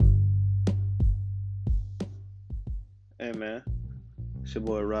Hey man, it's your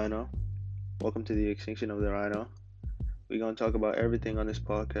boy Rhino. Welcome to the Extinction of the Rhino. We're gonna talk about everything on this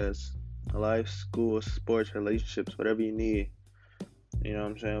podcast: life, school, sports, relationships, whatever you need. You know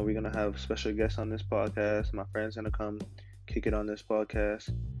what I'm saying? We're gonna have special guests on this podcast. My friend's gonna come kick it on this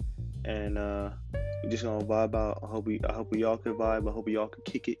podcast, and we're just gonna vibe out. I hope we all can vibe. I hope we all can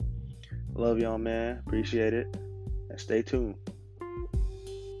kick it. Love y'all, man. Appreciate it, and stay tuned.